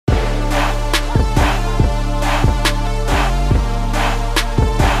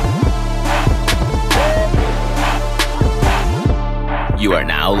You are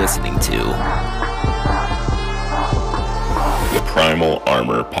now listening to the Primal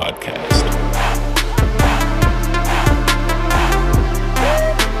Armor Podcast.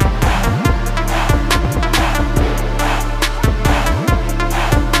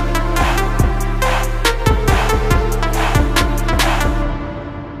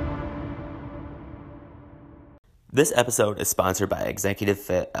 This episode is sponsored by Executive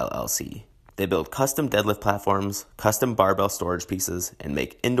Fit LLC. They build custom deadlift platforms, custom barbell storage pieces, and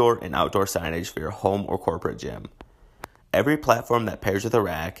make indoor and outdoor signage for your home or corporate gym. Every platform that pairs with a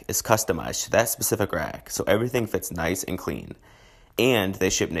rack is customized to that specific rack, so everything fits nice and clean. And they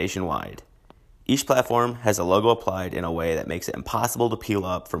ship nationwide. Each platform has a logo applied in a way that makes it impossible to peel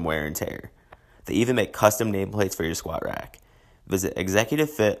up from wear and tear. They even make custom nameplates for your squat rack. Visit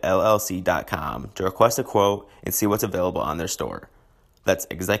executivefitllc.com to request a quote and see what's available on their store. That's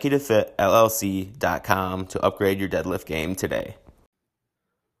executivefitllc.com to upgrade your deadlift game today.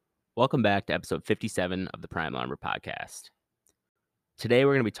 Welcome back to episode 57 of the Primal Armor Podcast. Today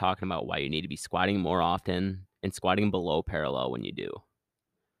we're going to be talking about why you need to be squatting more often and squatting below parallel when you do.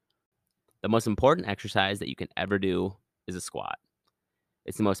 The most important exercise that you can ever do is a squat.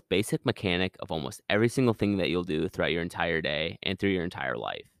 It's the most basic mechanic of almost every single thing that you'll do throughout your entire day and through your entire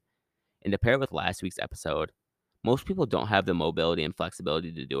life. And to pair it with last week's episode, most people don't have the mobility and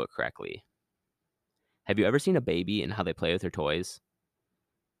flexibility to do it correctly. Have you ever seen a baby and how they play with their toys?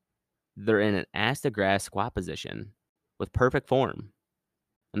 They're in an ass-to-grass squat position with perfect form,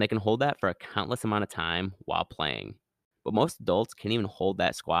 and they can hold that for a countless amount of time while playing. But most adults can't even hold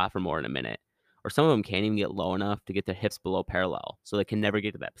that squat for more than a minute, or some of them can't even get low enough to get their hips below parallel, so they can never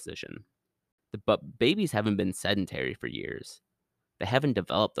get to that position. But babies haven't been sedentary for years. They haven't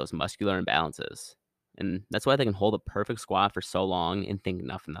developed those muscular imbalances. And that's why they can hold a perfect squat for so long and think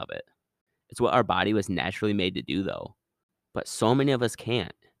nothing of it. It's what our body was naturally made to do, though. But so many of us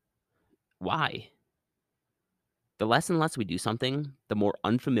can't. Why? The less and less we do something, the more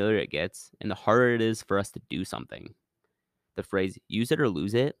unfamiliar it gets, and the harder it is for us to do something. The phrase, use it or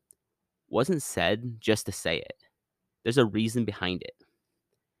lose it, wasn't said just to say it. There's a reason behind it.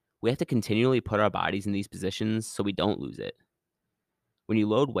 We have to continually put our bodies in these positions so we don't lose it. When you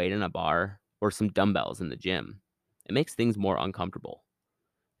load weight in a bar, or some dumbbells in the gym, it makes things more uncomfortable.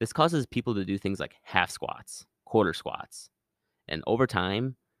 This causes people to do things like half squats, quarter squats, and over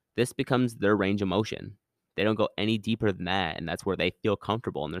time, this becomes their range of motion. They don't go any deeper than that, and that's where they feel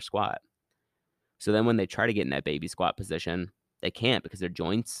comfortable in their squat. So then when they try to get in that baby squat position, they can't because their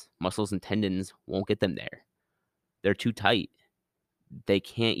joints, muscles, and tendons won't get them there. They're too tight. They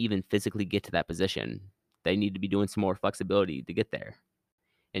can't even physically get to that position. They need to be doing some more flexibility to get there.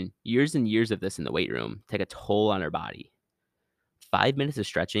 And years of this in the weight room take a toll on our body. 5 minutes of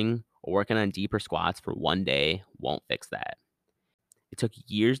stretching or working on deeper squats for one day won't fix that. It took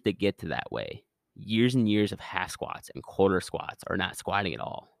years to get to that way. Years and years of half squats and quarter squats or not squatting at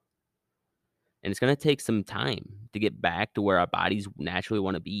all. And it's going to take some time to get back to where our bodies naturally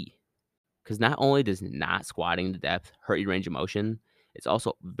want to be. Because not only does not squatting to depth hurt your range of motion, it's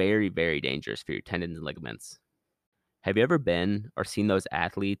also very, very dangerous for your tendons and ligaments. Have you ever been or seen those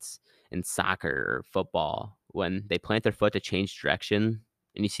athletes in soccer or football when they plant their foot to change direction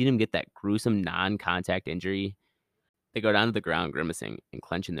and you see them get that gruesome non-contact injury? They go down to the ground grimacing and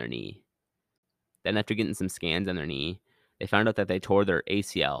clenching their knee. Then after getting some scans on their knee, they found out that they tore their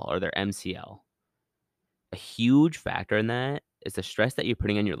ACL or their MCL. A huge factor in that is the stress that you're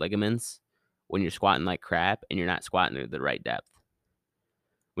putting on your ligaments when you're squatting like crap and you're not squatting at the right depth.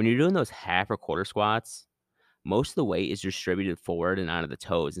 When you're doing those half or quarter squats, most of the weight is distributed forward and onto the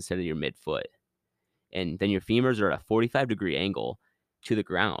toes instead of your midfoot. And then your femurs are at a 45-degree angle to the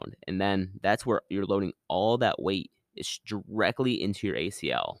ground. And then that's where you're loading all that weight is directly into your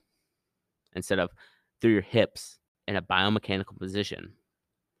ACL instead of through your hips in a biomechanical position.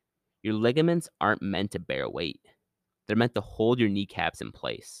 Your ligaments aren't meant to bear weight. They're meant to hold your kneecaps in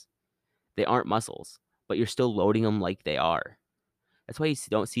place. They aren't muscles, but you're still loading them like they are. That's why you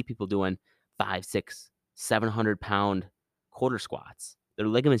don't see people doing 5, 6, 700-pound quarter squats. Their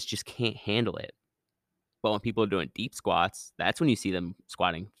ligaments just can't handle it. But when people are doing deep squats, that's when you see them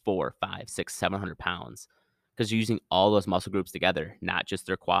squatting 4, 5, 6, 700 pounds because you're using all those muscle groups together, not just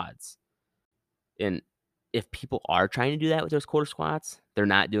their quads. And if people are trying to do that with those quarter squats, they're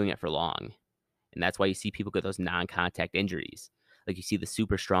not doing it for long. And that's why you see people get those non-contact injuries. Like you see the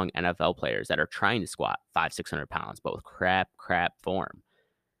super strong NFL players that are trying to squat 500, 600 pounds, but with crap form.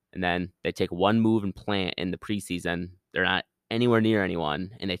 And then they take one move and plant in the preseason. They're not anywhere near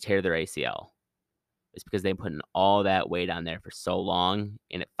anyone, and they tear their ACL. It's because they put in all that weight on there for so long,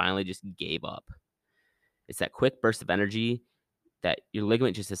 and it finally just gave up. It's that quick burst of energy that your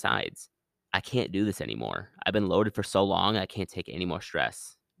ligament just decides, I can't do this anymore. I've been loaded for so long, I can't take any more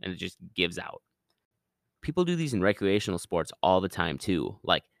stress. And it just gives out. People do these in recreational sports all the time too,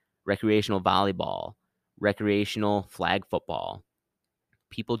 like recreational volleyball, recreational flag football.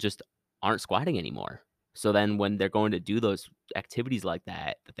 People just aren't squatting anymore. So then when they're going to do those activities like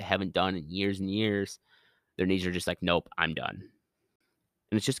that they haven't done in years and years, their knees are just like, nope, I'm done.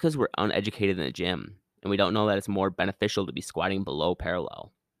 And it's just because we're uneducated in the gym and we don't know that it's more beneficial to be squatting below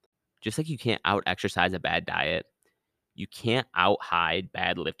parallel. Just like you can't out exercise a bad diet, you can't out hide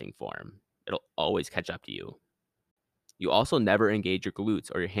bad lifting form. It'll always catch up to you. You also never engage your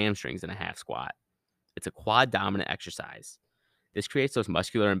glutes or your hamstrings in a half squat. It's a quad dominant exercise. This creates those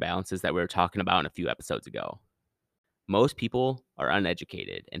muscular imbalances that we were talking about in a few episodes ago. Most people are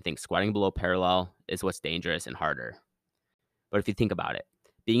uneducated and think squatting below parallel is what's dangerous and harder. But if you think about it,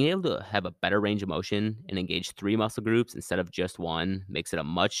 being able to have a better range of motion and engage 3 muscle groups instead of just one makes it a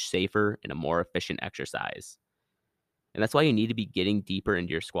much safer and a more efficient exercise. And that's why you need to be getting deeper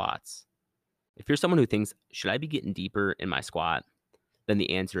into your squats. If you're someone who thinks, should I be getting deeper in my squat? Then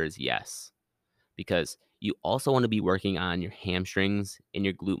the answer is yes. Because you also want to be working on your hamstrings and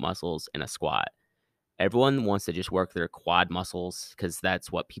your glute muscles in a squat. Everyone wants to just work their quad muscles because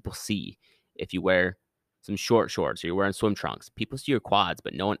that's what people see. If you wear some short shorts or you're wearing swim trunks, people see your quads,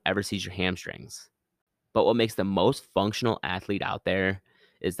 but no one ever sees your hamstrings. But what makes the most functional athlete out there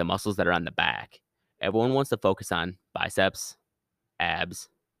is the muscles that are on the back. Everyone wants to focus on biceps, abs,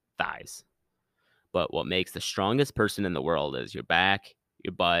 thighs. But what makes the strongest person in the world is your back,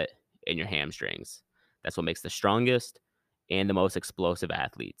 your butt, and your hamstrings. That's what makes the strongest and the most explosive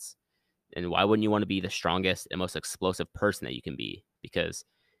athletes. And why wouldn't you want to be the strongest and most explosive person that you can be? Because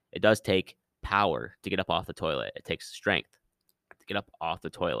it does take power to get up off the toilet. It takes strength to get up off the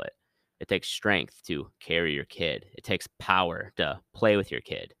toilet. It takes strength to carry your kid. It takes power to play with your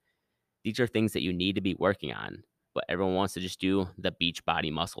kid. These are things that you need to be working on, but everyone wants to just do the beach body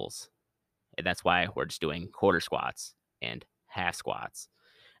muscles. And that's why we're just doing quarter squats and half squats.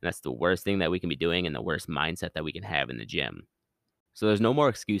 And that's the worst thing that we can be doing and the worst mindset that we can have in the gym. So there's no more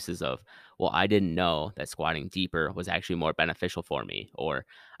excuses of, well, I didn't know that squatting deeper was actually more beneficial for me, or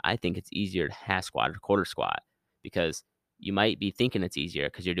I think it's easier to half squat or quarter squat, because you might be thinking it's easier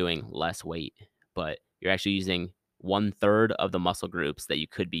because you're doing less weight, but you're actually using 1/3 of the muscle groups that you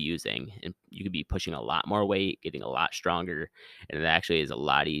could be using, and you could be pushing a lot more weight, getting a lot stronger, and it actually is a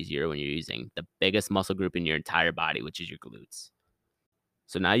lot easier when you're using the biggest muscle group in your entire body, which is your glutes.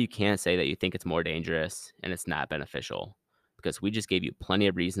 So now you can't say that you think it's more dangerous and it's not beneficial, because we just gave you plenty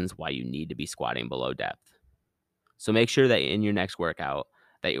of reasons why you need to be squatting below depth. So make sure that in your next workout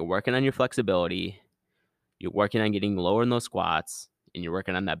that you're working on your flexibility, you're working on getting lower in those squats, and you're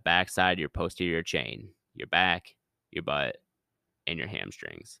working on that back side of your posterior chain, your back, your butt, and your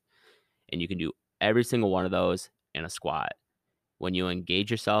hamstrings. And you can do every single one of those in a squat. When you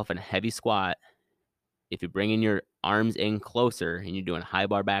engage yourself in a heavy squat, if you're bringing your arms in closer and you're doing a high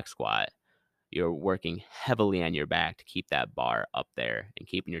bar back squat, you're working heavily on your back to keep that bar up there and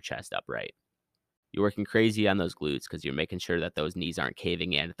keeping your chest upright. You're working crazy on those glutes because you're making sure that those knees aren't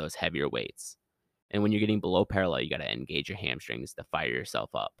caving in at those heavier weights. And when you're getting below parallel, you got to engage your hamstrings to fire yourself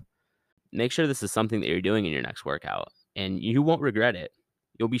up. Make sure this is something that you're doing in your next workout, and you won't regret it.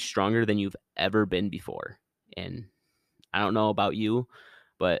 You'll be stronger than you've ever been before. And I don't know about you,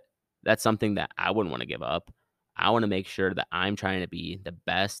 but that's something that I wouldn't want to give up. I want to make sure that I'm trying to be the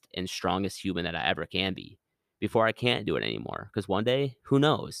best and strongest human that I ever can be before I can't do it anymore. Because one day, who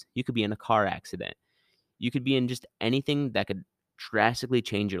knows? You could be in a car accident. You could be in just anything that could drastically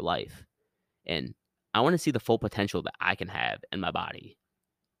change your life. And I want to see the full potential that I can have in my body.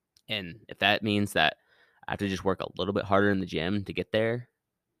 And if that means that I have to just work a little bit harder in the gym to get there,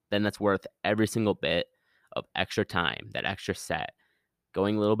 then that's worth every single bit of extra time, that extra set,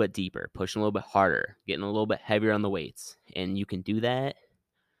 going a little bit deeper, pushing a little bit harder, getting a little bit heavier on the weights. And you can do that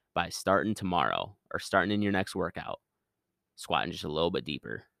by starting tomorrow or starting in your next workout, squatting just a little bit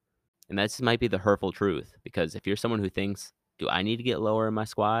deeper. And that might be the hurtful truth, because if you're someone who thinks, do I need to get lower in my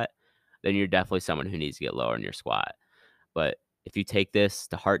squat? Then you're definitely someone who needs to get lower in your squat. But if you take this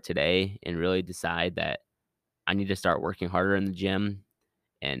to heart today and really decide that I need to start working harder in the gym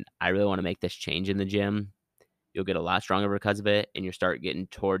and I really want to make this change in the gym, you'll get a lot stronger because of it, and you'll start getting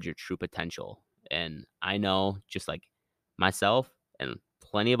towards your true potential. And I know, just like myself and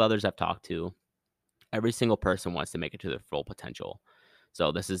plenty of others I've talked to, every single person wants to make it to their full potential.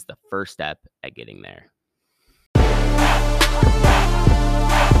 So this is the first step at getting there.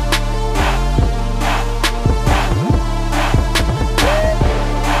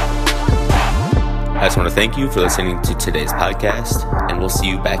 I just want to thank you for listening to today's podcast, and we'll see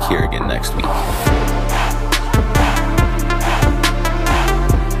you back here again next week.